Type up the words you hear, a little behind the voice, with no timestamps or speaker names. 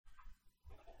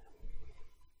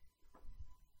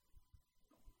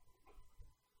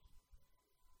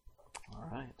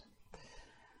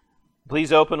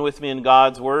Please open with me in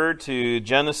God's Word to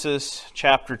Genesis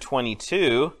chapter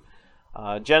 22.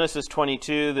 Genesis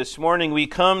 22, this morning we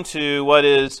come to what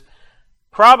is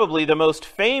probably the most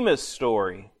famous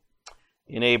story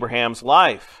in Abraham's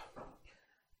life.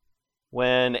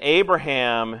 When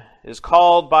Abraham is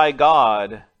called by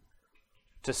God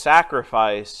to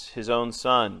sacrifice his own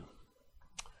son.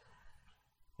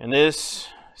 And this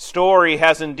story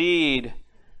has indeed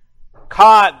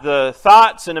caught the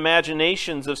thoughts and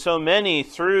imaginations of so many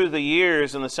through the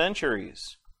years and the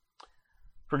centuries.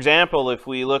 For example, if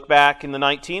we look back in the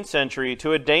 19th century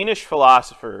to a Danish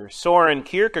philosopher, Søren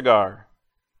Kierkegaard,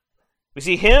 we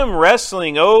see him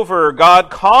wrestling over God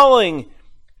calling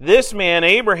this man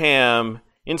Abraham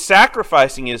in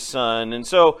sacrificing his son. And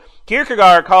so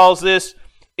Kierkegaard calls this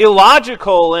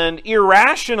illogical and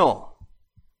irrational.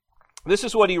 This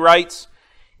is what he writes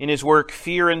in his work,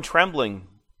 Fear and Trembling.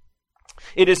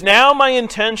 It is now my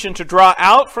intention to draw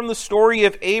out from the story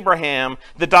of Abraham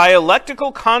the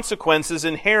dialectical consequences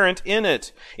inherent in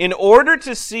it, in order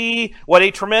to see what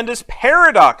a tremendous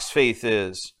paradox faith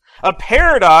is. A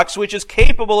paradox which is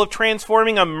capable of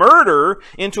transforming a murder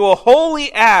into a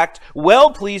holy act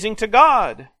well-pleasing to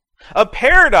God. A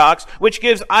paradox which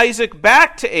gives Isaac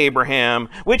back to Abraham,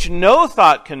 which no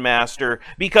thought can master,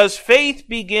 because faith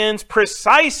begins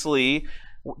precisely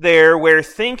there where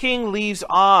thinking leaves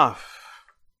off.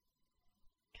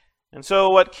 And so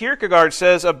what Kierkegaard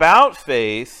says about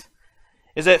faith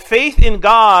is that faith in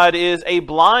God is a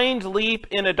blind leap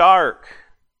in a dark.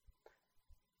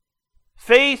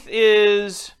 Faith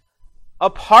is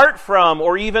apart from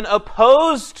or even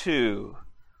opposed to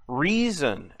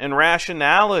reason and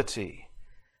rationality.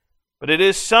 But it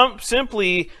is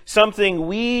simply something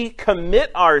we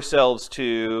commit ourselves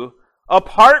to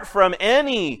apart from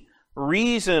any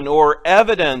reason or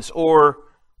evidence or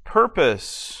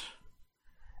purpose.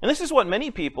 And this is what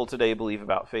many people today believe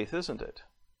about faith, isn't it?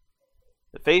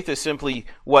 That faith is simply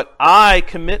what I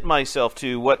commit myself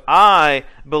to, what I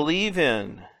believe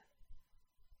in.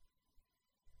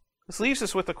 This leaves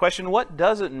us with the question, what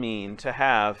does it mean to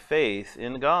have faith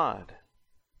in God?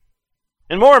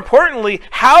 And more importantly,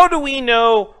 how do we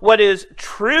know what is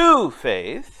true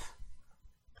faith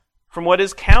from what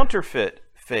is counterfeit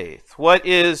faith? What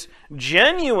is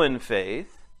genuine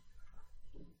faith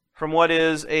from what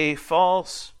is a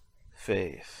false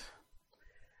faith?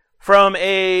 From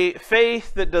a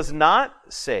faith that does not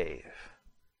save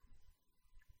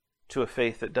to a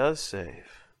faith that does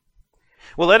save.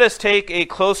 Well, let us take a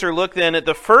closer look then at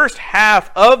the first half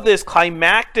of this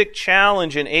climactic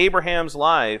challenge in Abraham's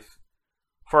life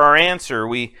for our answer.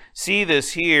 We see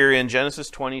this here in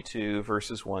Genesis 22,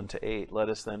 verses 1 to 8. Let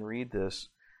us then read this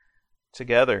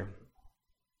together.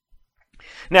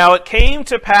 Now it came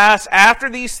to pass after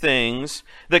these things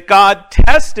that God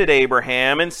tested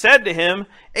Abraham and said to him,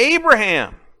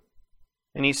 Abraham.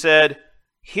 And he said,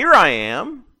 Here I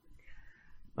am.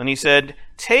 And he said,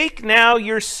 Take now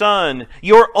your son,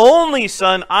 your only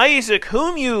son Isaac,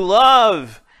 whom you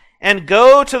love, and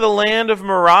go to the land of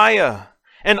Moriah,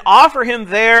 and offer him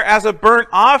there as a burnt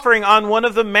offering on one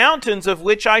of the mountains of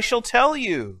which I shall tell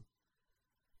you.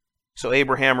 So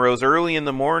Abraham rose early in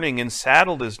the morning and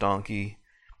saddled his donkey,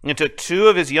 and took 2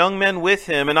 of his young men with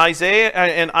him, and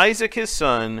Isaac his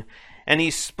son, and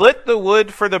he split the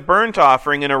wood for the burnt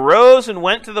offering, and arose and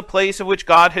went to the place of which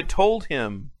God had told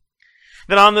him.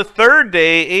 Then on the 3rd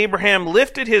day Abraham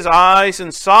lifted his eyes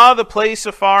and saw the place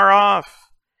afar off.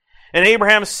 And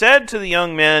Abraham said to the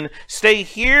young men, Stay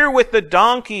here with the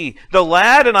donkey, the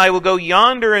lad and I will go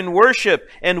yonder and worship,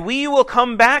 and we will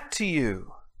come back to you.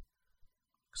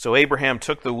 So Abraham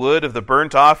took the wood of the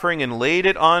burnt offering and laid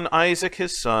it on Isaac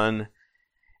his son.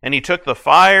 And he took the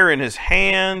fire in his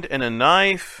hand and a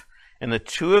knife, and the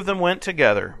 2 of them went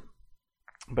together.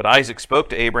 But Isaac spoke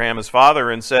to Abraham his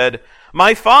father and said,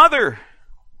 My father!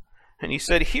 And he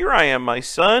said, Here I am, my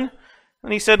son.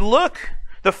 And he said, Look,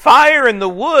 the fire and the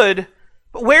wood,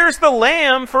 but where's the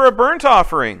lamb for a burnt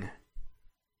offering?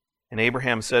 And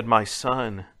Abraham said, My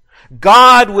son,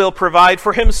 God will provide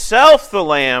for himself the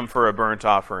lamb for a burnt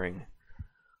offering.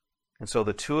 And so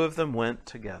the 2 of them went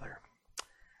together.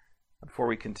 Before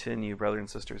we continue, brothers and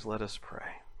sisters, let us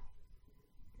pray.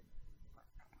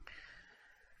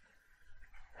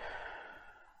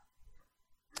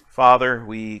 Father,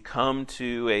 we come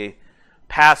to a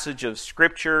passage of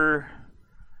Scripture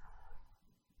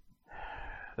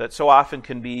that so often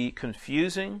can be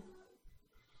confusing,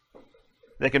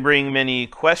 that can bring many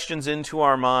questions into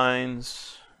our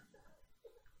minds.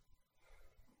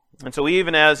 And so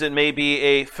even as it may be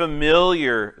a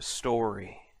familiar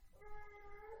story,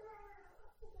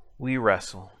 we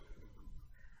wrestle.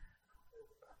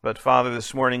 But Father,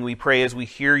 this morning we pray as we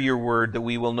hear your word that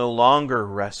we will no longer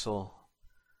wrestle,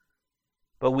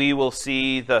 but we will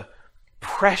see the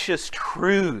precious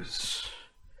truths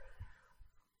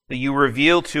that you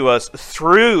reveal to us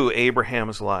through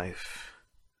Abraham's life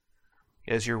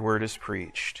as your word is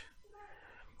preached.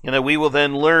 And that we will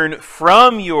then learn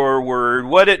from your word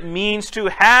what it means to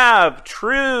have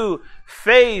true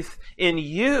faith in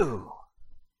you.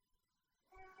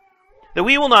 That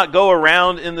we will not go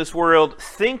around in this world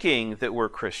thinking that we're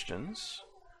Christians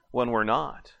when we're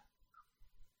not.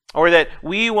 Or that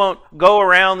we won't go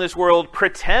around this world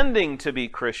pretending to be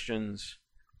Christians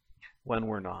when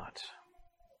we're not.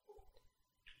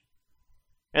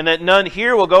 And that none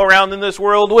here will go around in this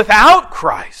world without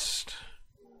Christ.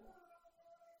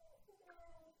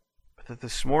 But that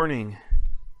this morning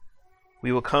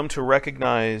we will come to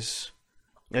recognize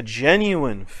a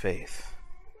genuine faith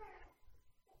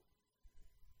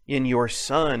in your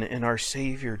Son and our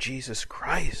Savior, Jesus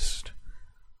Christ,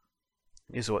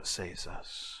 is what saves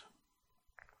us.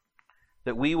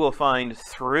 That we will find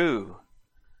through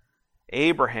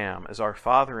Abraham as our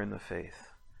father in the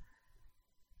faith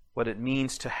what it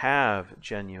means to have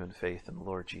genuine faith in the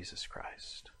Lord Jesus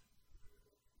Christ,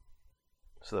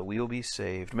 so that we will be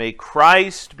saved. May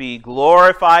Christ be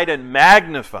glorified and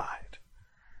magnified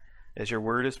as your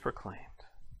word is proclaimed.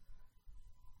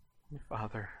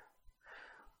 Father,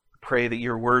 pray that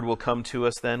your word will come to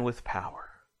us then with power,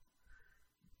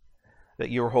 that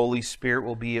your Holy Spirit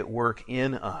will be at work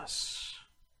in us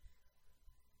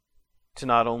to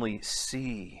not only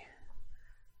see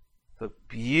the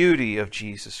beauty of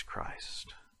Jesus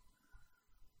Christ,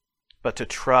 but to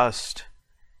trust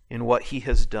in what He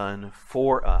has done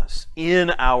for us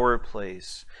in our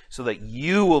place, so that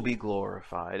you will be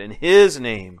glorified and His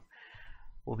name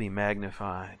will be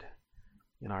magnified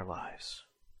in our lives.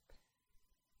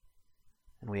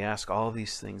 And we ask all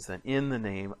these things then in the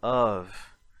name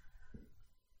of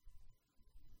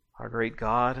our great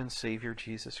God and Savior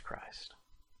Jesus Christ.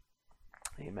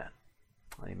 Amen.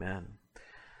 Amen.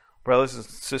 Brothers and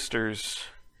sisters,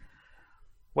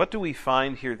 what do we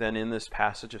find here then in this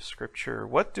passage of Scripture?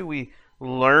 What do we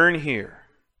learn here?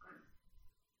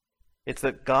 It's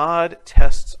that God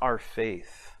tests our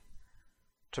faith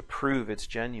to prove it's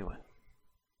genuine.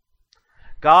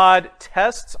 God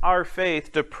tests our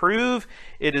faith to prove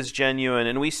it is genuine.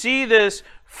 And we see this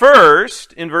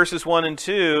first in verses 1 and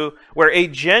 2, where a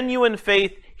genuine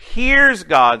faith hears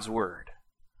God's word.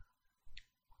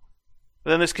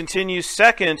 Then this continues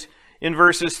second in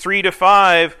verses 3 to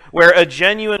 5, where a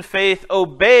genuine faith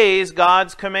obeys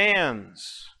God's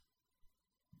commands.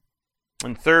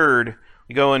 And third,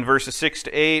 we go in verses 6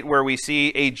 to 8, where we see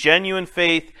a genuine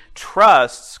faith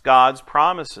trusts God's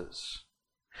promises.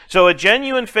 So a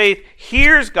genuine faith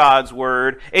hears God's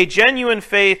word, a genuine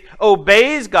faith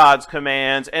obeys God's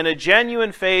commands, and a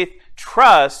genuine faith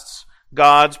trusts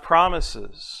God's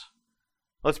promises.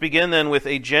 Let's begin then with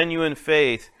a genuine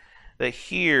faith that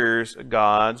hears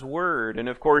God's word. And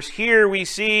of course, here we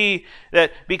see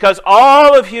that because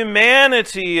all of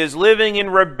humanity is living in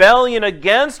rebellion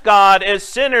against God as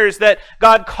sinners, that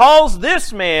God calls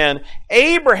this man,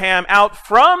 Abraham, out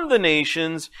from the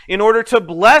nations in order to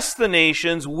bless the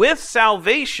nations with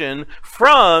salvation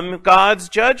from God's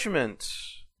judgment.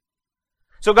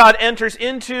 So God enters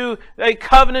into a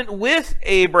covenant with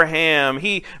Abraham.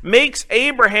 He makes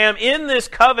Abraham in this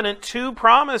covenant two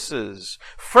promises.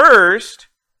 First,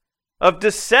 of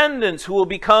descendants who will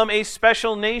become a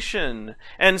special nation.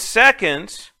 And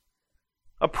second,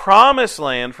 a promised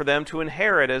land for them to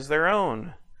inherit as their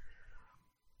own.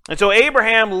 And so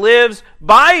Abraham lives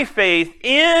by faith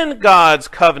in God's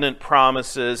covenant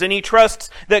promises, and he trusts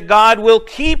that God will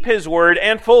keep His word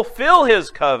and fulfill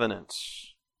His covenants.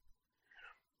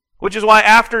 Which is why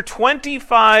after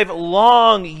 25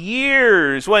 long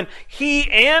years, when he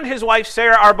and his wife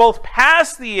Sarah are both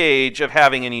past the age of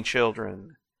having any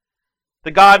children,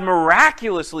 that God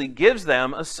miraculously gives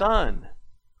them a son,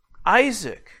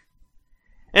 Isaac.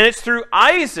 And it's through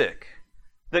Isaac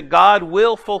that God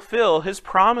will fulfill His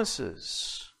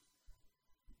promises.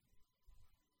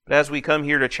 But as we come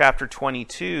here to chapter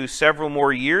 22, several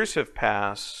more years have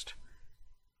passed,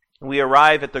 and we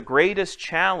arrive at the greatest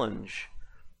challenge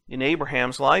in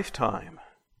Abraham's lifetime,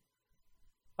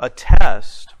 a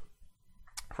test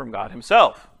from God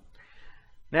Himself.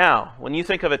 Now, when you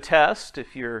think of a test,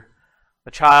 if you're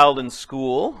a child in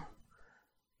school,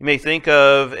 you may think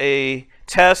of a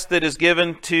test that is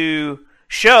given to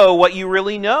show what you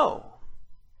really know.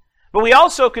 But we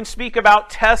also can speak about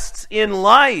tests in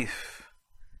life,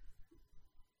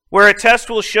 where a test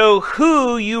will show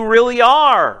who you really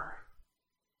are.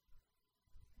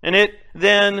 And it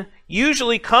then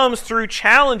usually comes through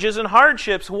challenges and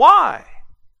hardships. Why?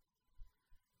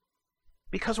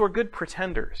 Because we're good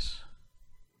pretenders.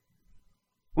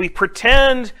 We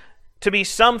pretend to be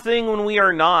something when we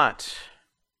are not.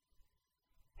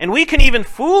 And we can even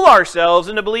fool ourselves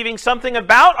into believing something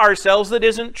about ourselves that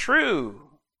isn't true.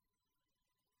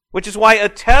 Which is why a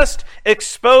test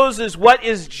exposes what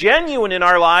is genuine in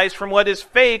our lives from what is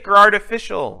fake or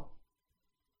artificial.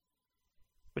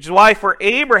 Which is why for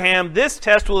Abraham, this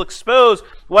test will expose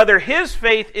whether his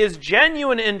faith is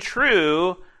genuine and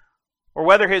true or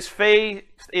whether his faith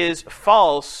is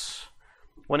false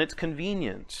when it's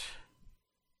convenient.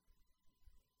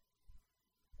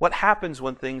 What happens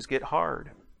when things get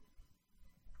hard?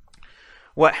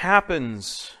 What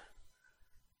happens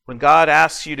when God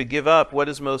asks you to give up what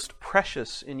is most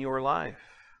precious in your life?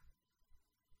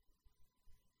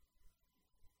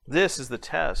 This is the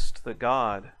test that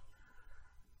God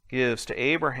gives to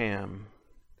Abraham.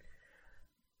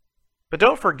 But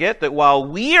don't forget that while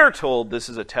we are told this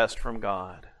is a test from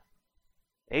God,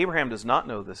 Abraham does not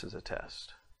know this is a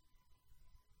test.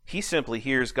 He simply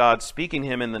hears God speaking to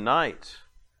him in the night.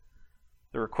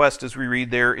 The request, as we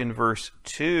read there in verse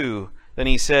 2, then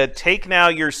he said, "Take now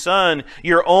your son,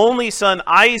 your only son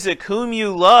Isaac, whom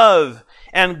you love,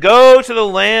 and go to the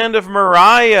land of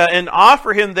Moriah and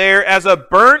offer him there as a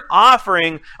burnt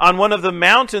offering on one of the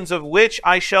mountains of which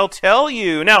I shall tell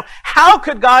you." Now, how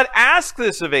could God ask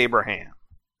this of Abraham?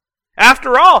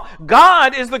 After all,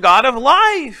 God is the God of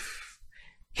life.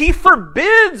 He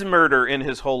forbids murder in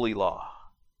His holy law.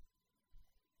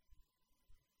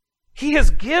 He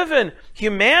has given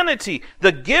humanity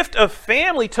the gift of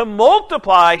family to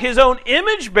multiply His own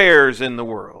image bearers in the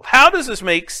world. How does this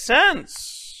make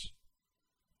sense?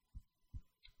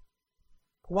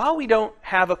 While we don't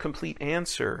have a complete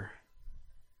answer,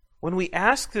 when we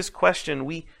ask this question,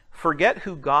 we forget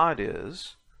who God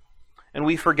is and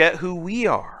we forget who we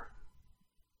are.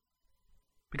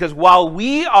 Because while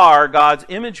we are God's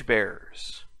image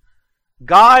bearers,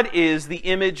 God is the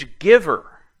image giver.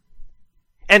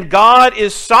 And God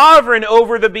is sovereign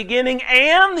over the beginning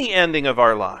and the ending of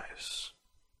our lives.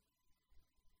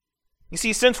 You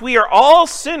see, since we are all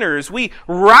sinners, we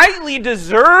rightly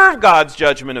deserve God's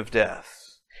judgment of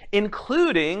death,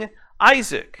 including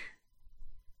Isaac.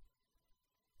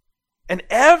 And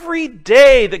every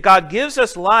day that God gives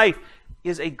us life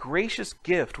is a gracious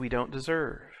gift we don't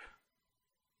deserve.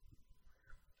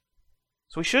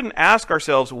 So we shouldn't ask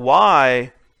ourselves,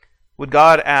 why would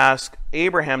God ask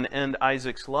Abraham to end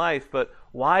Isaac's life? But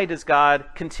why does God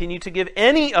continue to give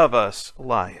any of us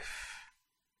life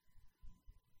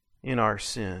in our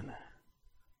sin?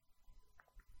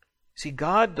 See,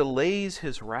 God delays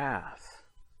His wrath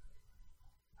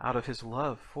out of His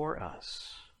love for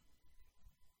us.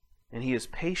 And He is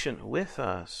patient with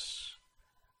us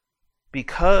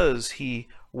because He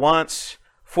wants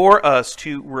for us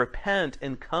to repent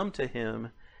and come to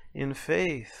Him in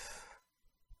faith.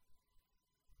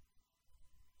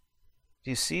 Do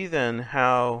you see then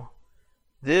how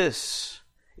this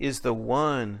is the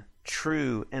one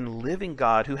true and living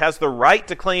God who has the right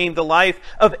to claim the life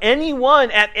of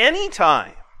anyone at any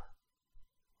time?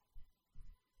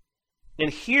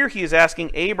 And here He is asking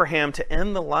Abraham to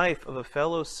end the life of a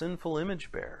fellow sinful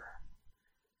image bearer.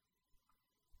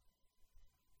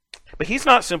 But He's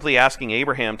not simply asking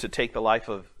Abraham to take the life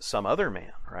of some other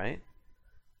man, right?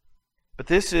 But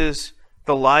this is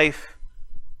the life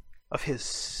of His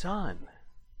son.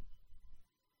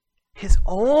 His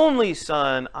only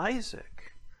son,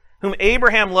 Isaac, whom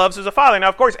Abraham loves as a father. Now,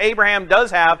 of course, Abraham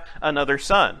does have another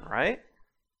son, right?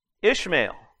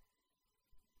 Ishmael.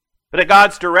 But at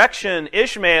God's direction,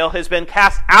 Ishmael has been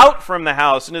cast out from the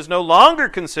house and is no longer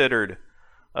considered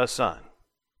a son.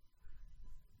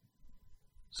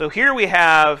 So here we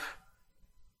have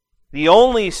the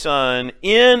only son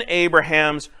in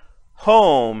Abraham's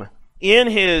home, in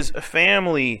his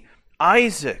family,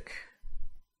 Isaac.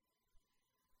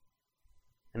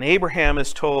 And Abraham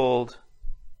is told,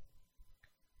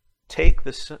 take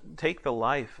the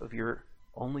life of your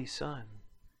only son,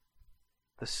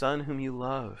 the son whom you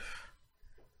love.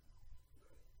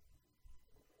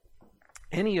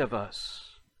 Any of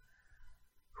us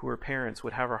who are parents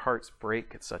would have our hearts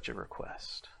break at such a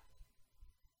request.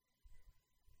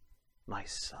 My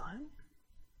son?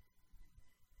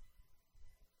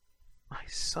 My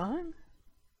son?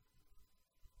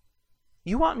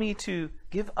 You want me to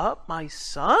give up my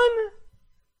son?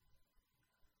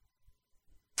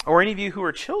 Or any of you who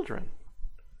are children,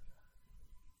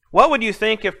 what would you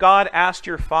think if God asked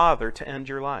your father to end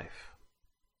your life?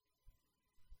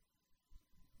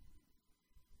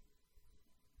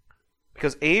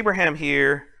 Because Abraham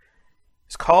here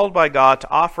is called by God to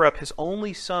offer up his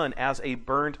only son as a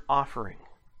burnt offering.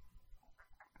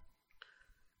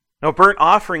 Now, burnt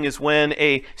offering is when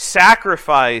a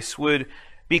sacrifice would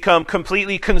become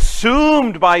completely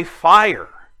consumed by fire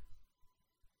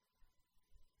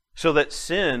so that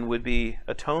sin would be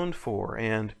atoned for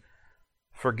and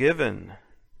forgiven.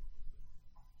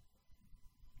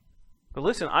 But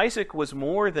listen, Isaac was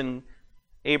more than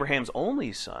Abraham's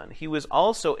only son. He was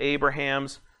also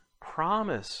Abraham's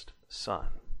promised son.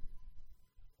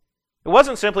 It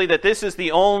wasn't simply that this is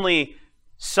the only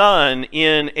son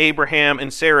in Abraham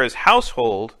and Sarah's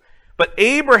household, but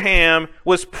Abraham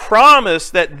was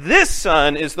promised that this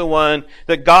son is the one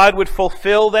that God would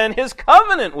fulfill then his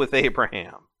covenant with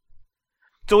Abraham.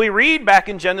 So we read back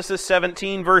in Genesis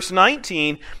 17, verse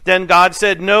 19, then God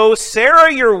said, "No,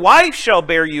 Sarah your wife shall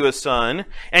bear you a son,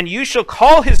 and you shall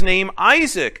call his name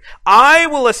Isaac. I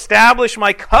will establish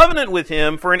my covenant with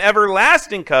him for an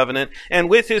everlasting covenant, and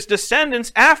with his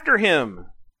descendants after him."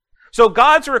 So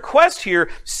God's request here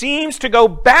seems to go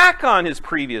back on his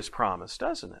previous promise,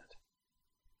 doesn't it?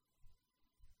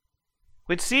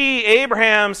 We'd see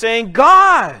Abraham saying,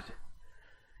 "God,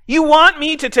 you want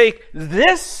me to take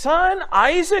this son,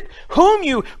 Isaac, whom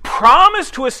you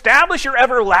promised to establish your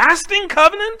everlasting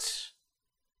covenant,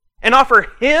 and offer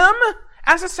him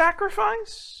as a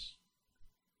sacrifice?"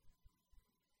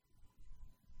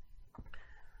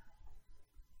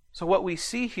 So what we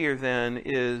see here then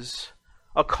is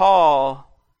a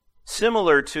call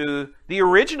similar to the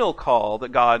original call that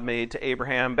God made to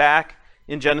Abraham back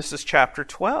in Genesis chapter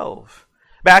 12.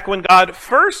 Back when God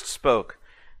first spoke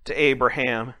to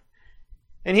Abraham.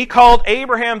 And he called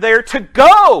Abraham there to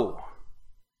go.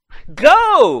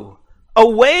 Go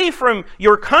away from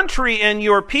your country and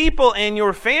your people and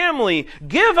your family.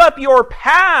 Give up your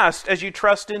past as you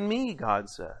trust in me, God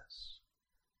says.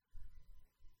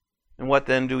 And what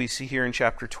then do we see here in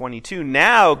chapter 22?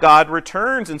 Now God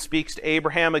returns and speaks to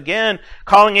Abraham again,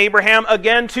 calling Abraham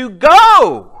again to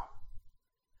go.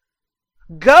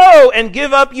 Go and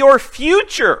give up your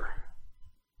future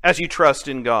as you trust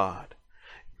in God.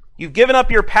 You've given up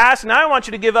your past, now I want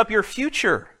you to give up your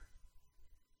future.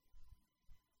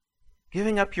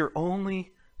 Giving up your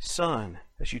only son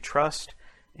as you trust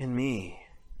in me.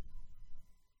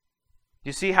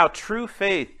 You see how true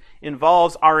faith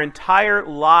involves our entire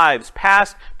lives,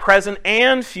 past, present,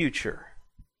 and future.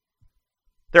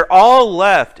 They're all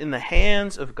left in the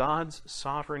hands of God's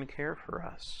sovereign care for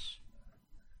us.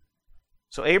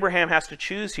 So Abraham has to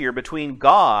choose here between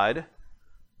God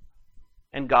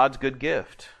and God's good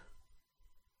gift.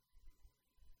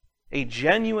 A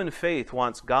genuine faith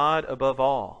wants God above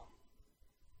all,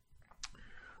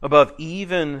 above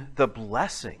even the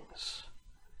blessings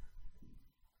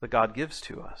that God gives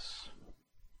to us.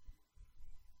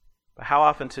 But how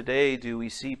often today do we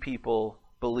see people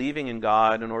believing in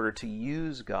God in order to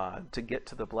use God to get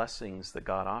to the blessings that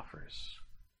God offers?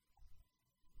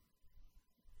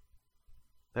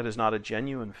 That is not a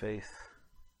genuine faith.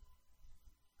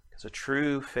 Because a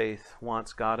true faith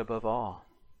wants God above all.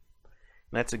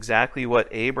 And that's exactly what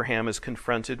Abraham is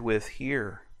confronted with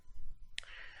here.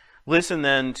 Listen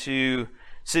then to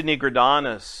Sidney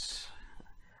Greidanus.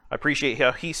 I appreciate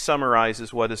how he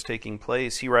summarizes what is taking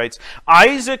place. He writes,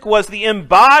 Isaac was the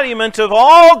embodiment of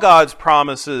all God's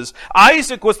promises.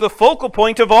 Isaac was the focal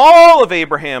point of all of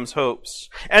Abraham's hopes.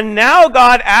 And now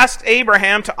God asked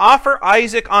Abraham to offer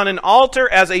Isaac on an altar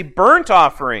as a burnt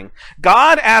offering.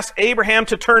 God asked Abraham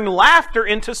to turn laughter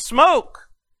into smoke.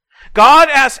 God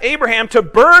asked Abraham to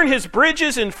burn his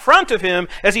bridges in front of him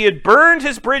as he had burned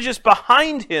his bridges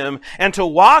behind him, and to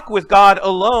walk with God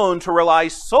alone, to rely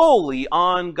solely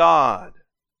on God.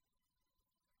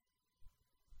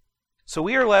 So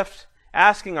we are left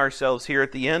asking ourselves here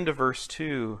at the end of verse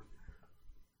 2,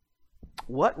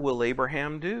 what will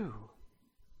Abraham do?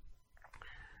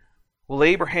 Will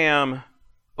Abraham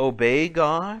obey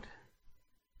God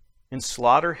and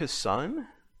slaughter his son?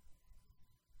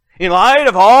 In light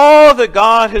of all that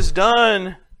God has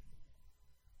done,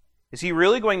 is he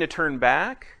really going to turn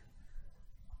back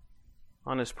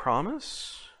on his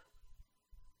promise?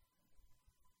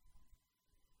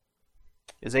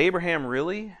 Is Abraham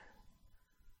really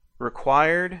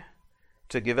required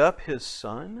to give up his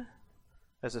son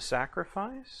as a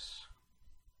sacrifice?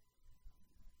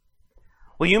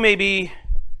 Well, you may be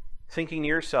thinking to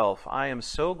yourself, I am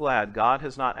so glad God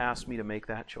has not asked me to make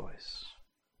that choice.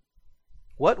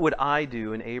 What would I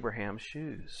do in Abraham's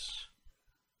shoes?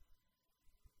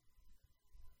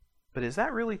 But is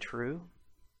that really true?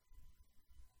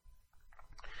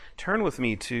 Turn with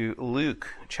me to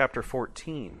Luke chapter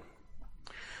 14.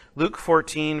 Luke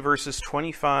 14, verses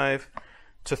 25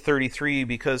 to 33,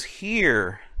 because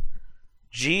here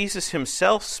Jesus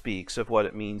himself speaks of what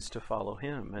it means to follow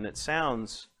him. And it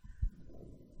sounds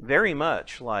very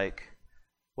much like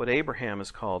what Abraham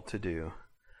is called to do.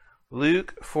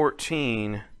 Luke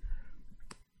 14,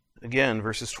 again,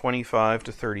 verses 25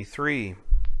 to 33.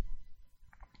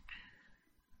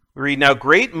 We read, "Now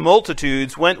great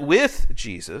multitudes went with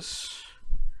Jesus,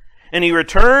 and he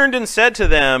returned and said to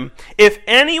them, 'If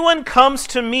anyone comes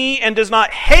to me and does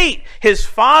not hate his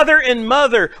father and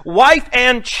mother, wife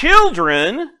and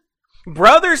children,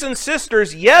 brothers and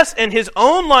sisters, yes, and his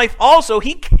own life also,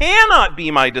 he cannot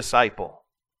be my disciple.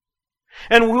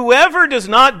 And whoever does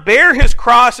not bear his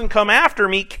cross and come after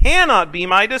me cannot be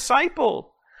my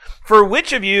disciple. For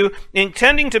which of you,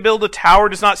 intending to build a tower,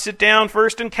 does not sit down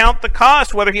first and count the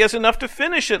cost, whether he has enough to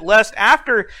finish it, lest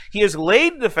after he has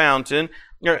laid the foundation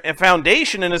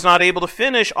and is not able to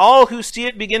finish, all who see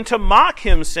it begin to mock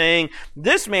him, saying,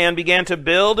 This man began to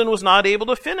build and was not able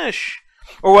to finish?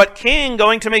 Or what king,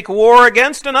 going to make war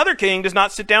against another king, does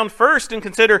not sit down first and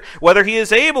consider whether he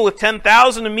is able with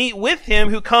 10,000 to meet with him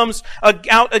who comes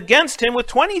out against him with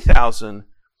 20,000?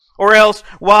 Or else,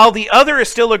 while the other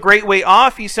is still a great way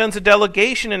off, he sends a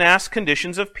delegation and asks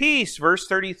conditions of peace.' Verse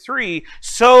 33,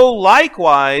 so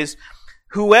likewise,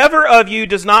 whoever of you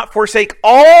does not forsake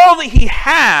all that he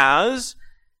has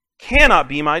cannot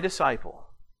be my disciple,"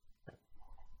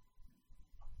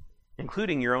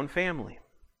 including your own family,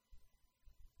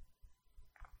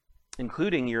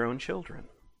 including your own children,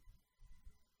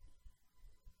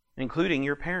 including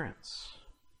your parents.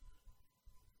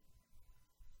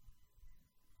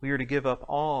 We are to give up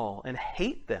all and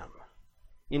hate them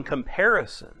in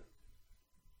comparison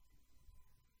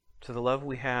to the love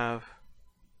we have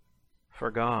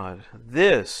for God.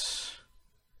 This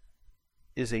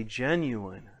is a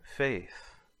genuine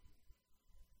faith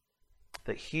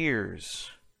that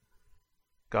hears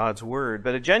God's word.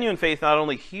 But a genuine faith not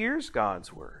only hears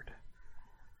God's word,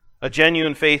 a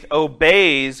genuine faith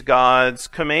obeys God's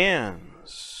commands.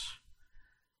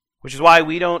 Which is why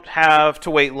we don't have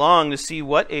to wait long to see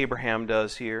what Abraham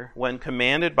does here when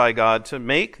commanded by God to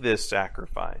make this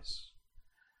sacrifice.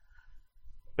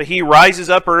 But he rises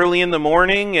up early in the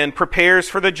morning and prepares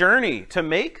for the journey to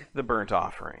make the burnt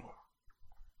offering.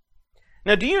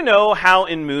 Now, do you know how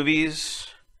in movies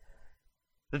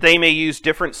that they may use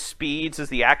different speeds as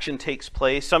the action takes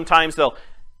place? Sometimes they'll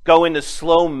go into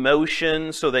slow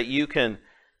motion so that you can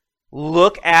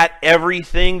look at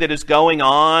everything that is going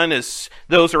on as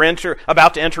those are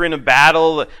about to enter into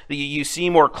battle. You see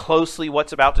more closely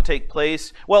what's about to take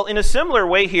place. Well, in a similar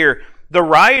way here, the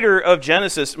writer of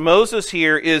Genesis, Moses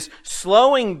here, is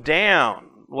slowing down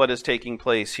what is taking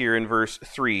place here in verse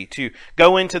 3 to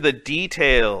go into the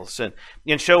details and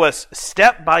show us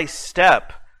step by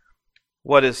step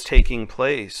what is taking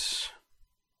place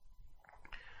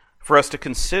for us to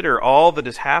consider all that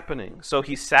is happening. So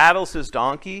he saddles his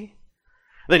donkey.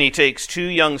 Then he takes 2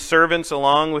 young servants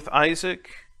along with Isaac.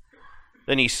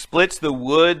 Then he splits the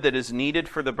wood that is needed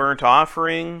for the burnt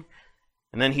offering.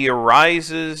 And then he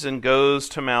arises and goes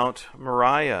to Mount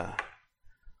Moriah.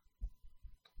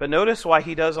 But notice why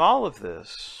he does all of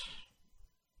this.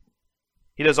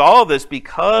 He does all of this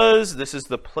because this is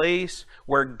the place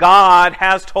where God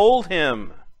has told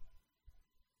him.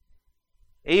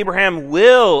 Abraham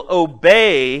will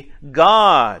obey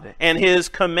God and his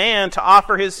command to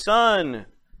offer his son.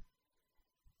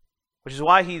 Which is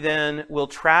why he then will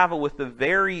travel with the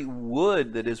very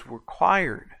wood that is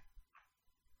required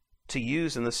to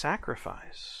use in the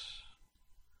sacrifice.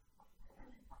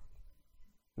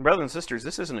 Brothers and sisters,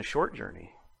 this isn't a short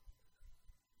journey.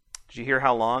 Did you hear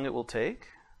how long it will take?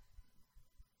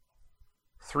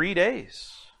 3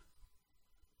 days.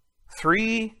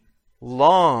 3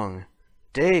 long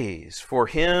days for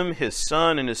him, his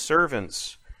son, and his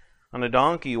servants on a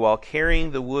donkey while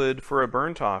carrying the wood for a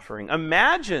burnt offering.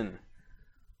 Imagine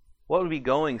what would be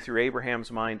going through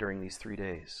Abraham's mind during these 3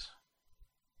 days.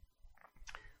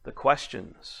 The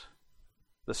questions,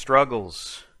 the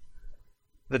struggles,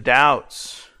 the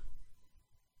doubts.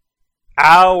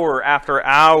 Hour after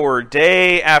hour,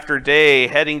 day after day,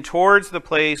 heading towards the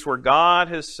place where God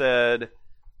has said,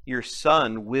 your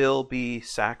son will be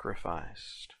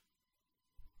sacrificed.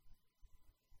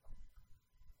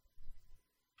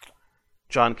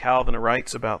 John Calvin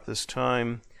writes about this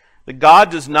time that God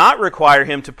does not require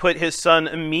him to put his son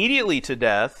immediately to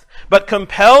death, but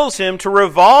compels him to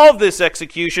revolve this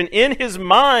execution in his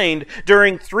mind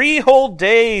during 3 whole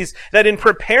days, that in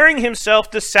preparing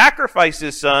himself to sacrifice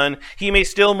his son, he may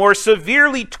still more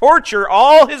severely torture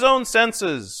all his own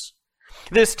senses.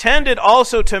 This tended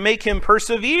also to make him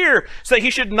persevere, so that he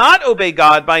should not obey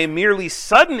God by a merely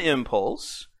sudden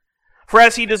impulse. For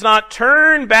as he does not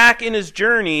turn back in his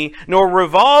journey, nor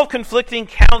revolve conflicting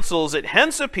counsels, it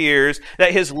hence appears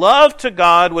that his love to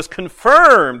God was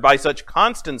confirmed by such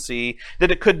constancy that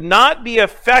it could not be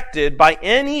affected by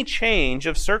any change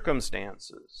of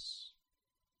circumstances.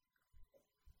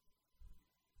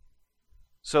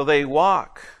 So they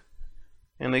walk,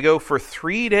 and they go for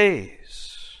 3 days,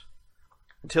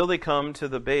 until they come to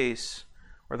the base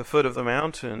or the foot of the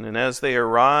mountain. And as they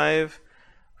arrive,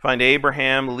 find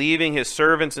Abraham leaving his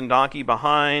servants and donkey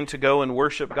behind to go and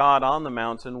worship God on the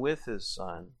mountain with his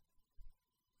son.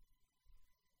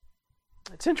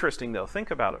 It's interesting, though. Think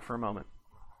about it for a moment.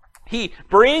 He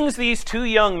brings these 2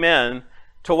 young men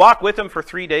to walk with him for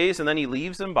 3 days, and then he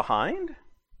leaves them behind?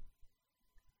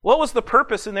 What was the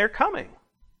purpose in their coming?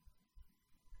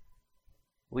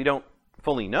 We don't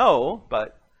fully know,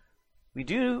 but we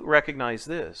do recognize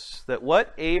this, that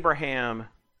what Abraham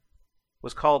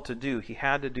was called to do, he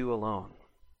had to do alone.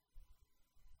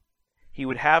 He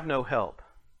would have no help.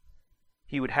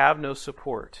 He would have no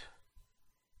support.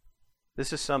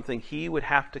 This is something he would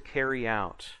have to carry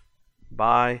out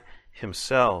by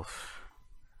himself.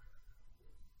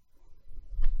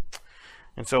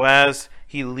 And so as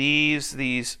he leaves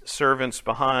these servants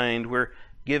behind, we're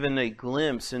given a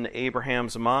glimpse into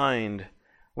Abraham's mind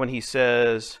when he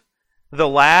says, "The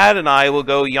lad and I will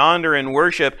go yonder and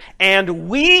worship, and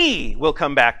we will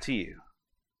come back to you."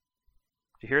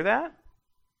 Did you hear that?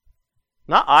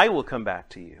 Not I will come back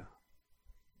to you.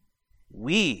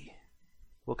 We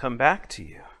will come back to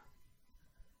you.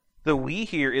 The we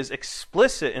here is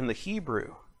explicit in the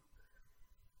Hebrew.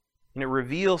 And it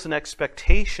reveals an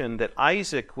expectation that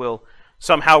Isaac will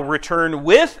somehow return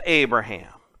with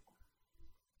Abraham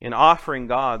in offering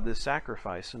God this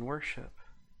sacrifice and worship.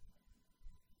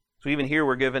 So even here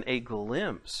we're given a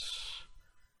glimpse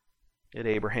at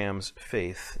Abraham's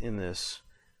faith in this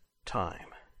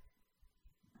time.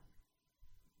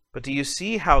 But do you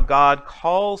see how God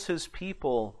calls his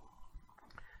people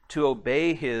to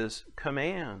obey his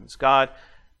commands? God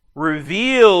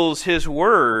reveals his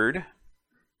word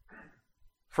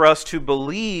for us to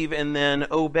believe and then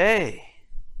obey.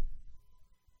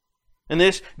 And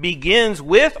this begins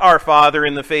with our father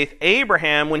in the faith,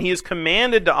 Abraham, when he is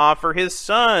commanded to offer his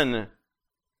son.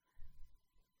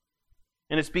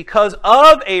 And it's because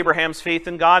of Abraham's faith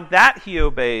in God that he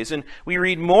obeys. And we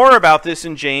read more about this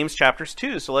in James chapter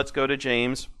 2. So let's go to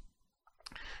James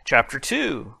chapter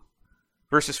 2,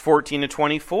 verses 14 to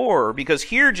 24. Because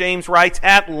here James writes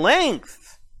at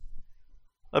length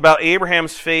about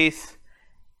Abraham's faith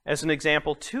as an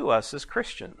example to us as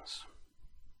Christians.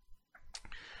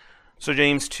 So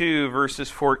James 2, verses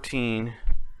 14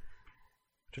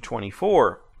 to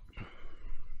 24,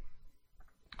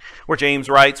 where James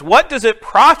writes, "What does it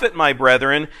profit, my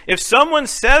brethren, if someone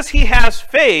says he has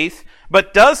faith,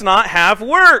 but does not have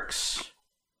works?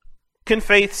 Can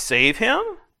faith save him?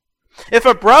 If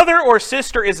a brother or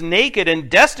sister is naked and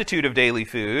destitute of daily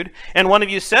food, and one of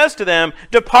you says to them,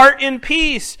 'Depart in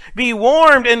peace, be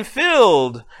warmed and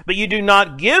filled,' but you do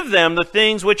not give them the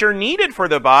things which are needed for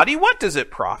the body, what does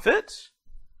it profit?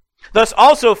 Thus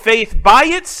also faith by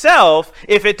itself,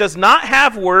 if it does not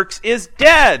have works, is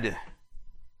dead.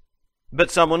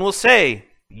 But someone will say,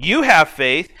 'You have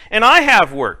faith, and I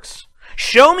have works.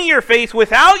 Show me your faith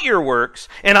without your works,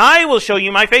 and I will show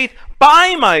you my faith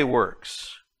by my works.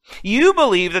 You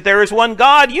believe that there is one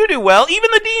God, you do well. Even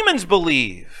the demons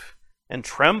believe and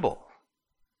tremble.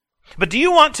 But do you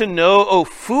want to know, O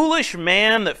foolish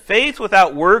man, that faith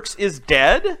without works is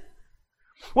dead?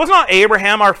 Was not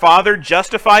Abraham our father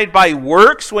justified by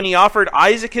works when he offered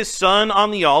Isaac his son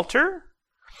on the altar?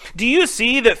 Do you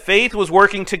see that faith was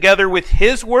working together with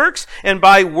his works, and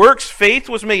by works faith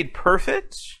was made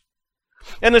perfect?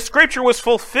 And the scripture was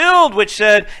fulfilled, which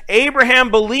said, Abraham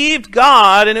believed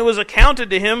God, and it was accounted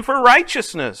to him for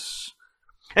righteousness.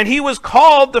 And he was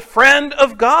called the friend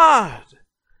of God.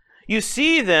 You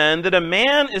see then that a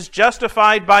man is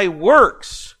justified by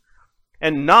works,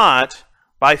 and not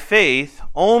by faith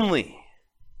only."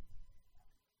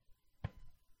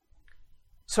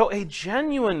 So a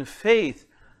genuine faith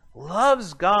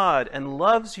loves God and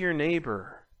loves your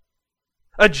neighbor.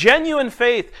 A genuine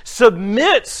faith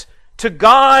submits to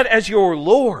God as your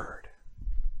Lord.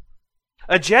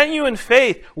 A genuine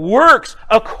faith works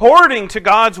according to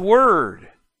God's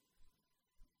word.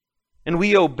 And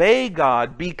we obey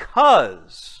God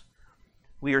because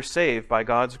we are saved by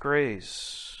God's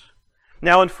grace.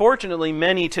 Now, unfortunately,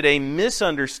 many today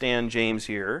misunderstand James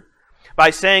here by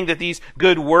saying that these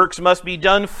good works must be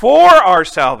done for our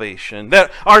salvation,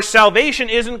 that our salvation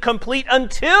isn't complete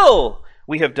until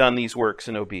we have done these works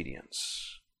in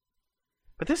obedience.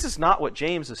 But this is not what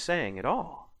James is saying at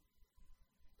all.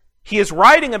 He is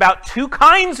writing about two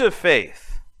kinds of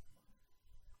faith.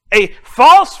 A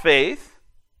false faith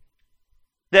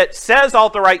that says all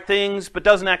the right things but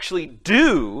doesn't actually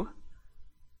do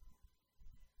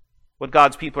what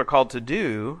God's people are called to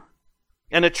do,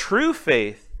 and a true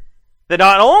faith that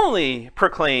not only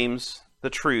proclaims the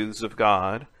truths of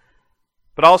God,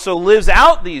 but also lives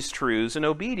out these truths in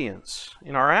obedience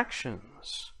in our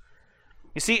actions.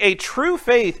 You see, a true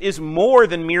faith is more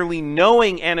than merely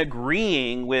knowing and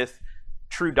agreeing with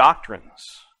true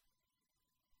doctrines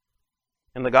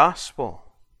and the gospel.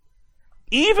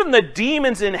 Even the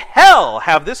demons in hell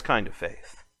have this kind of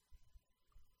faith.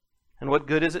 And what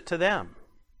good is it to them?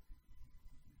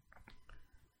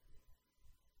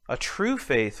 A true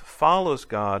faith follows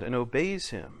God and obeys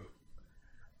Him.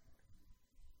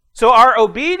 So our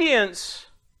obedience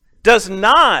does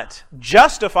not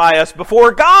justify us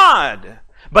before God,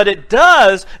 but it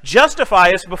does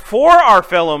justify us before our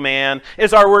fellow man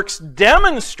as our works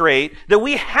demonstrate that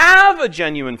we have a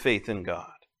genuine faith in God.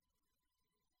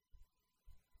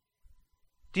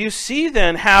 Do you see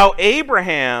then how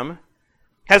Abraham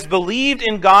has believed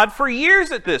in God for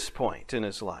years at this point in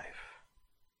his life?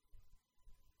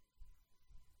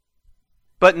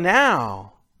 But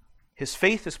now, his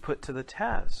faith is put to the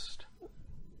test.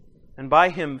 And by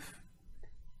him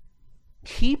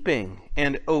keeping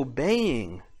and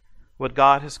obeying what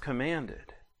God has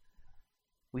commanded,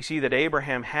 we see that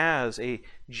Abraham has a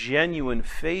genuine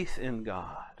faith in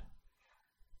God.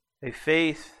 A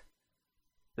faith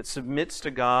that submits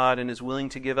to God and is willing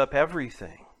to give up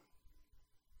everything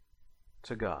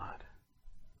to God.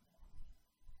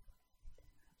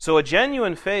 So a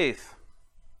genuine faith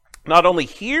not only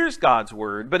hears God's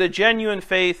word, but a genuine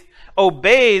faith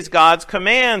obeys God's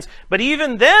commands. But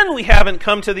even then, we haven't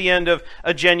come to the end of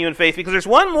a genuine faith, because there's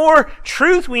one more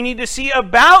truth we need to see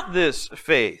about this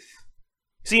faith.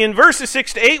 See, in verses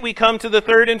 6 to 8, we come to the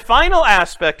third and final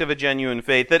aspect of a genuine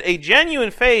faith, that a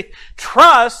genuine faith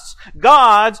trusts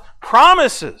God's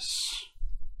promises.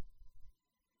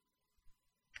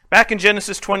 Back in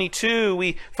Genesis 22,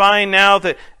 we find now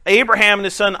that Abraham and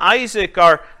his son Isaac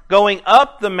are going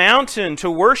up the mountain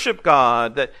to worship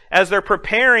God, that as they're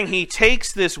preparing, he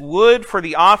takes this wood for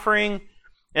the offering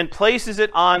and places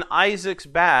it on Isaac's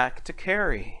back to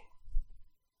carry.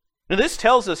 Now this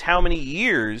tells us how many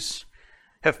years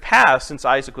have passed since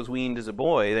Isaac was weaned as a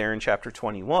boy there in chapter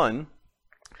 21,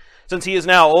 since he is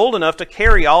now old enough to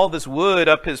carry all this wood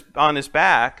on his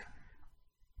back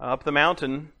up the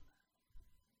mountain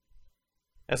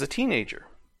as a teenager.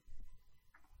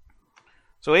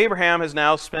 So Abraham has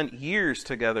now spent years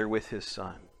together with his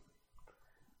son.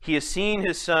 He has seen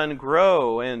his son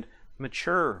grow and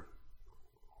mature.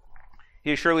 He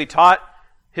has surely taught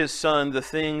his son the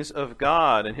things of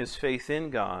God and his faith in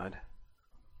God.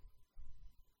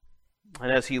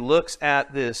 And as he looks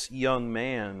at this young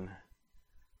man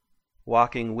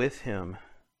walking with him,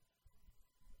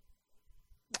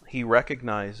 he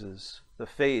recognizes the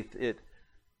faith it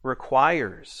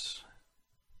requires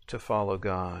to follow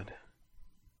God.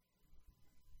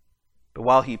 But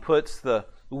while he puts the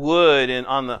wood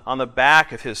on the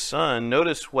back of his son,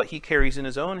 notice what he carries in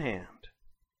his own hand.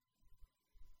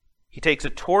 He takes a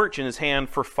torch in his hand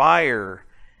for fire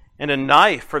and a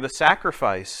knife for the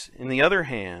sacrifice in the other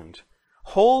hand,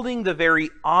 holding the very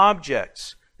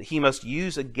objects that he must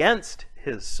use against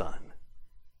his son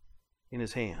in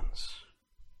his hands.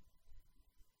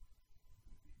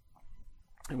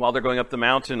 And while they're going up the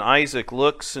mountain, Isaac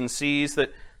looks and sees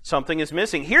that something is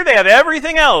missing. Here they have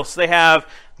everything else. They have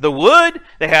the wood,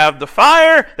 they have the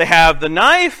fire, they have the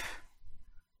knife.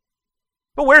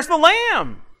 But where's the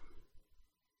lamb?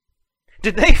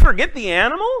 Did they forget the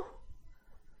animal?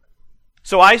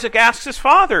 So Isaac asks his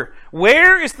father,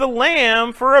 "Where is the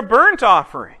lamb for a burnt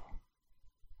offering?"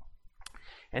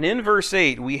 And in verse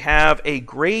 8, we have a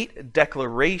great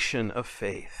declaration of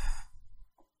faith.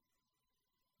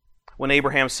 When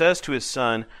Abraham says to his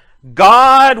son,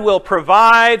 God will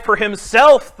provide for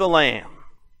himself the lamb.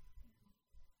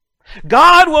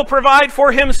 God will provide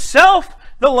for himself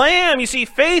the lamb. You see,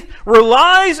 faith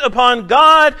relies upon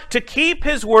God to keep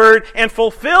his word and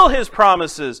fulfill his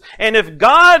promises. And if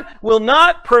God will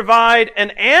not provide an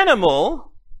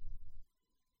animal,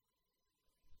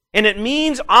 and it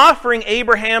means offering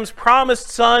Abraham's promised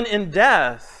son in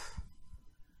death,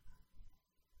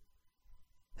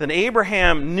 then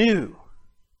Abraham knew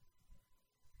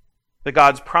that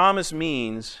God's promise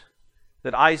means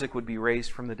that Isaac would be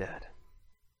raised from the dead.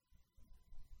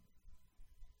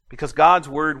 because God's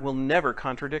word will never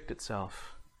contradict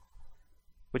itself.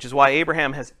 Which is why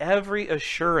Abraham has every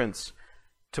assurance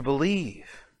to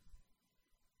believe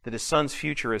that his son's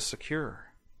future is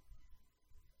secure.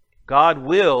 God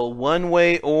will, one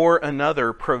way or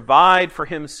another, provide for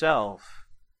himself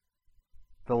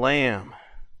the Lamb.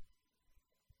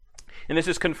 And this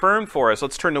is confirmed for us.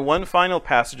 Let's turn to one final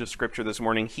passage of Scripture this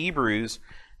morning, Hebrews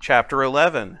chapter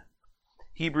 11.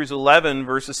 Hebrews 11,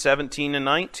 verses 17 and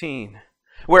 19.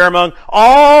 Where among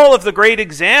all of the great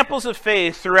examples of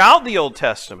faith throughout the Old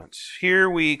Testament, here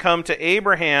we come to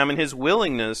Abraham and his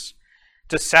willingness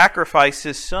to sacrifice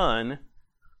his son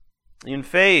in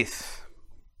faith.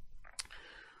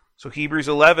 So Hebrews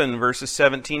 11, verses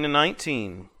 17 and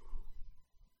 19.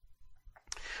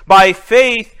 By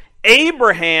faith,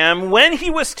 Abraham, when he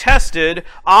was tested,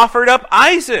 offered up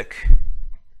Isaac.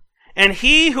 And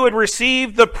he who had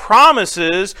received the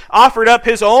promises offered up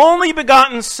his only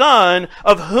begotten son,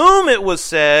 of whom it was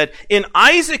said, "In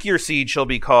Isaac your seed shall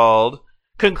be called,"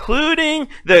 concluding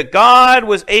that God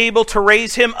was able to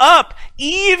raise him up,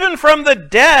 even from the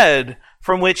dead,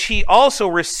 from which he also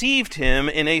received him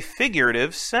in a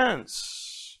figurative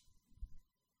sense.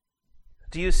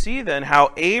 Do you see then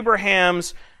how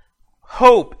Abraham's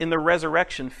hope in the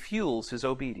resurrection fuels his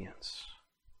obedience?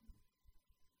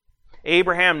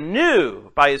 Abraham knew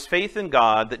by his faith in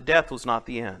God that death was not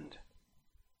the end.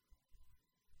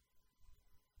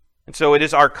 And so it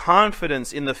is our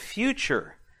confidence in the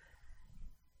future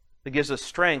that gives us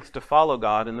strength to follow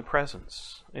God in the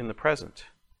present.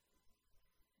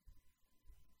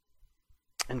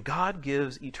 And God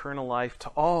gives eternal life to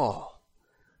all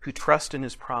who trust in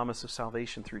his promise of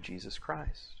salvation through Jesus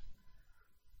Christ.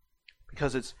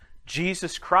 Because it's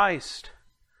Jesus Christ,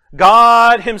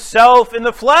 God himself in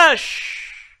the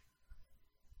flesh,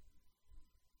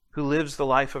 who lives the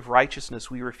life of righteousness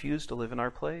we refuse to live in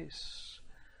our place,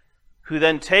 who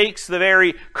then takes the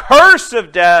very curse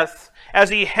of death as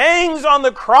he hangs on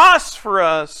the cross for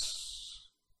us,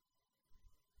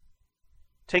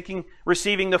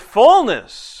 receiving the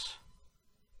fullness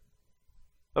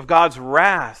of God's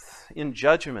wrath in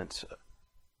judgment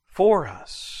for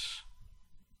us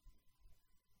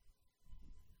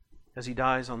as he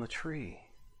dies on the tree.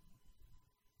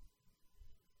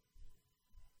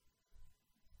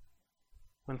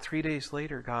 When 3 days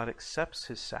later God accepts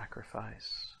his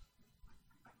sacrifice,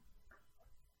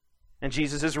 and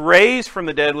Jesus is raised from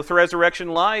the dead with resurrection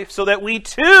life, so that we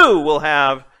too will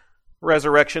have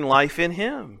resurrection life in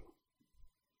him.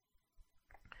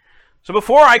 So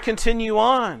before I continue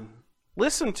on,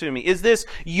 listen to me. Is this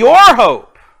your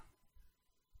hope?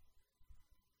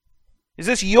 Is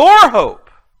this your hope?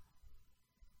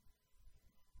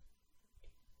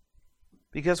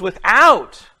 Because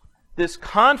without this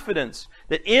confidence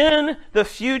that in the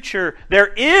future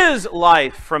there is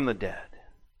life from the dead,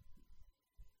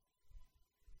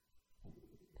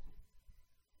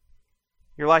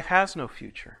 your life has no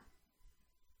future.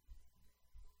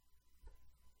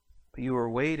 But you are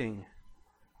waiting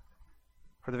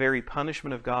for the very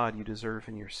punishment of God you deserve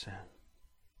in your sin.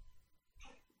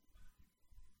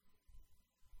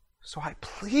 So I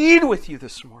plead with you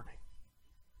this morning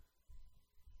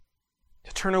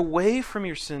to turn away from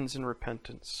your sins in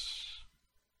repentance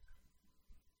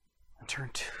and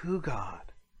turn to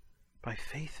God by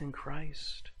faith in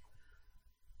Christ.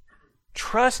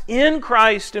 Trust in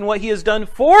Christ and what he has done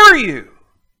for you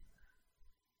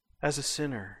as a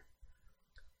sinner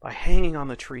by hanging on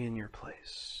the tree in your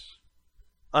place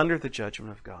under the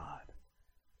judgment of God.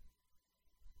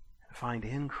 And find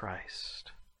in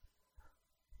Christ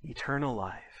eternal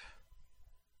life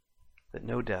that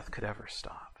no death could ever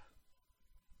stop.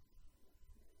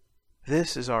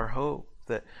 This is our hope,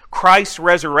 that Christ's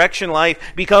resurrection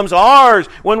life becomes ours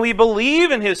when we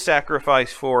believe in his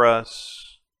sacrifice for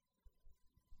us.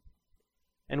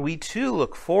 And we too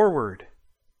look forward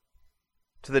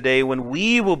to the day when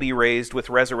we will be raised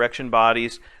with resurrection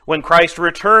bodies, when Christ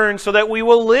returns, so that we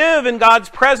will live in God's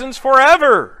presence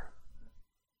forever.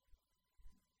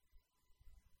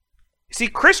 You see,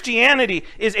 Christianity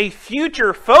is a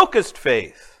future-focused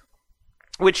faith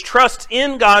which trusts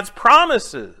in God's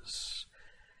promises,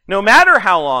 no matter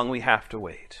how long we have to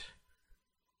wait.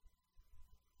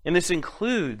 And this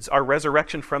includes our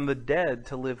resurrection from the dead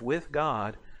to live with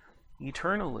God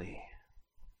eternally.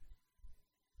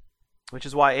 Which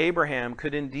is why Abraham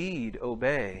could indeed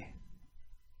obey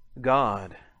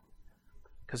God,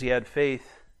 because he had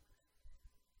faith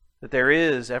that there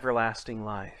is everlasting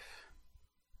life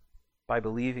by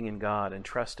believing in God and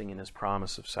trusting in his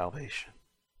promise of salvation.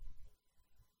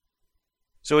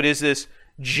 So it is this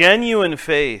genuine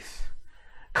faith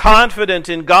confident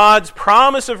in God's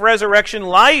promise of resurrection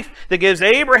life that gives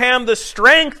Abraham the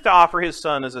strength to offer his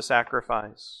son as a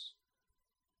sacrifice.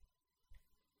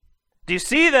 Do you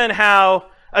see then how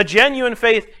a genuine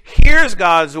faith hears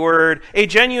God's word, a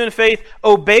genuine faith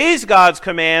obeys God's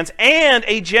commands, and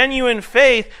a genuine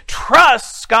faith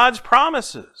trusts God's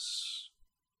promises?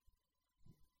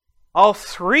 All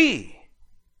three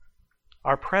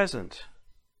are present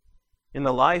in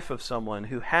the life of someone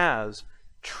who has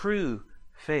true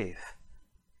faith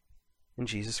in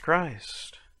Jesus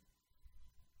Christ.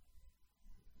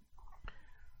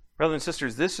 Brothers and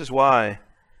sisters, this is why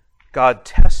God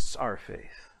tests our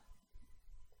faith,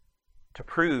 to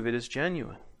prove it is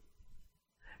genuine.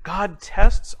 God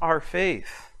tests our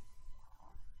faith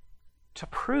to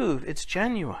prove it's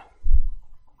genuine.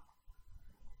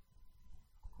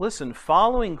 Listen,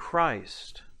 following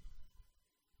Christ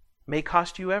may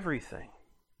cost you everything.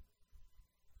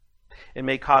 It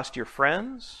may cost your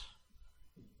friends.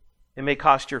 It may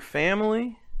cost your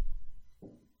family.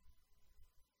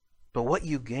 But what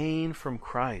you gain from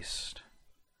Christ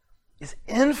is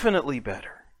infinitely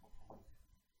better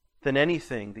than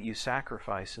anything that you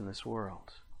sacrifice in this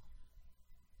world.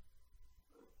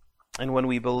 And when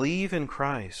we believe in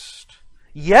Christ,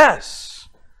 yes,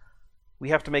 we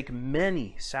have to make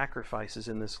many sacrifices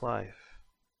in this life.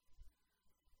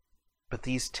 But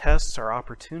these tests are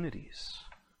opportunities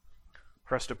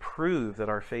for us to prove that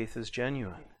our faith is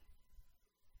genuine.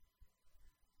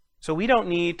 So we don't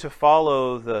need to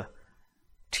follow the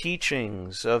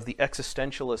teachings of the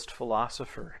existentialist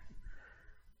philosopher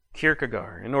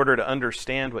Kierkegaard in order to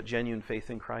understand what genuine faith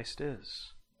in Christ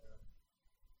is.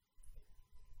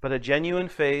 But a genuine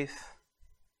faith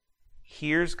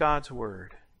hears God's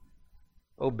word,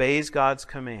 obeys God's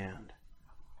command,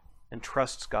 and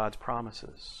trusts God's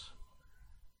promises.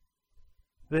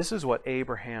 This is what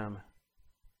Abraham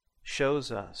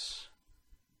shows us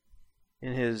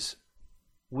in his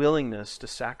willingness to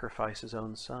sacrifice his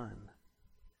own son.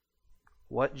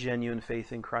 What genuine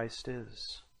faith in Christ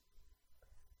is.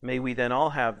 May we then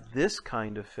all have this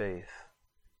kind of faith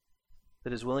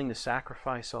that is willing to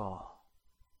sacrifice all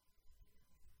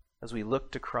as we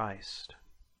look to Christ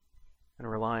and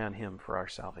rely on Him for our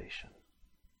salvation.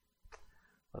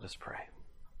 Let us pray.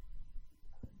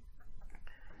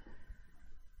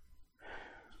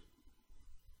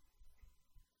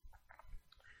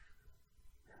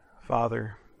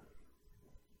 Father,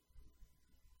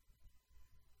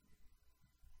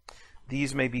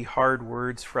 these may be hard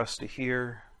words for us to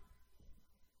hear,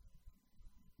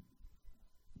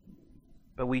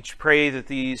 but we pray that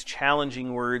these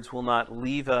challenging words will not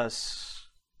leave us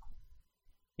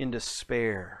in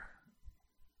despair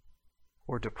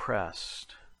or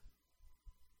depressed,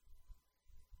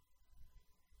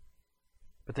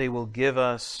 but they will give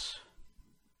us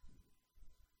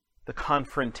the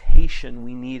confrontation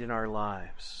we need in our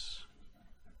lives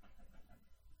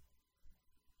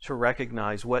to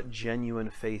recognize what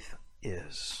genuine faith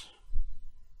is,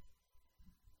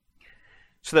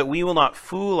 so that we will not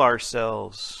fool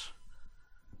ourselves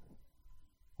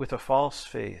with a false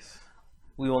faith.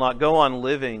 We will not go on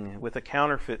living with a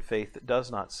counterfeit faith that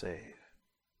does not save.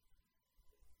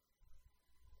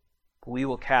 We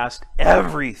will cast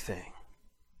everything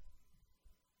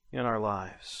in our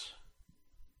lives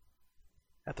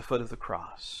at the foot of the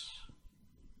cross.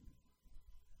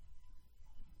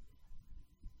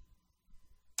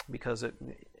 Because at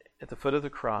the foot of the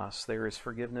cross there is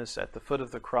forgiveness. At the foot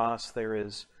of the cross there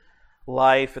is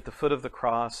life. At the foot of the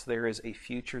cross there is a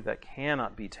future that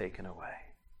cannot be taken away.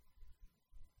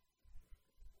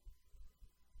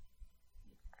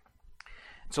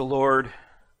 So Lord,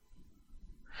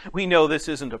 we know this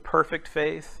isn't a perfect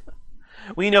faith.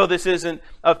 We know this isn't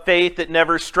a faith that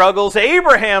never struggles.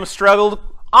 Abraham struggled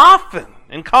often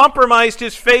and compromised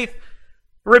his faith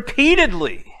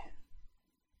repeatedly.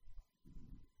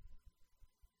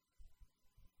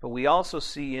 But we also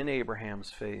see in Abraham's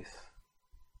faith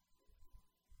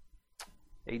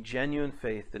a genuine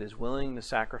faith that is willing to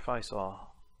sacrifice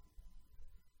all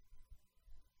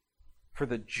for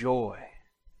the joy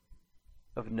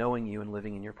of knowing you and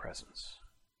living in your presence.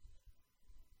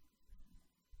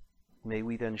 May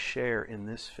we then share in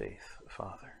this faith,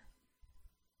 Father,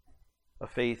 a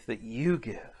faith that you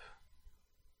give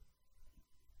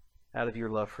out of your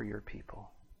love for your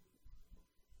people.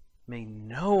 May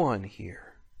no one here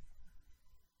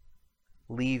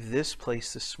leave this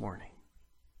place this morning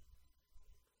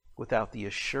without the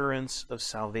assurance of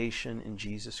salvation in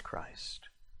Jesus Christ.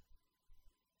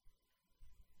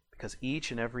 Because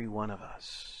each and every one of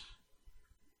us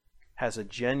has a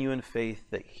genuine faith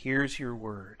that hears your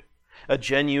word, a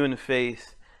genuine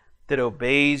faith that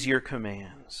obeys your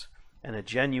commands, and a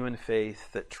genuine faith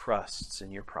that trusts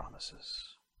in your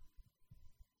promises.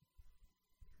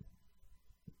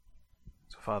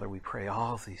 So, Father, we pray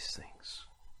all these things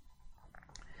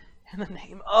in the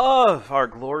name of our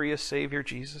glorious Savior,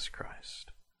 Jesus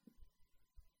Christ.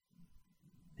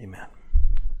 Amen.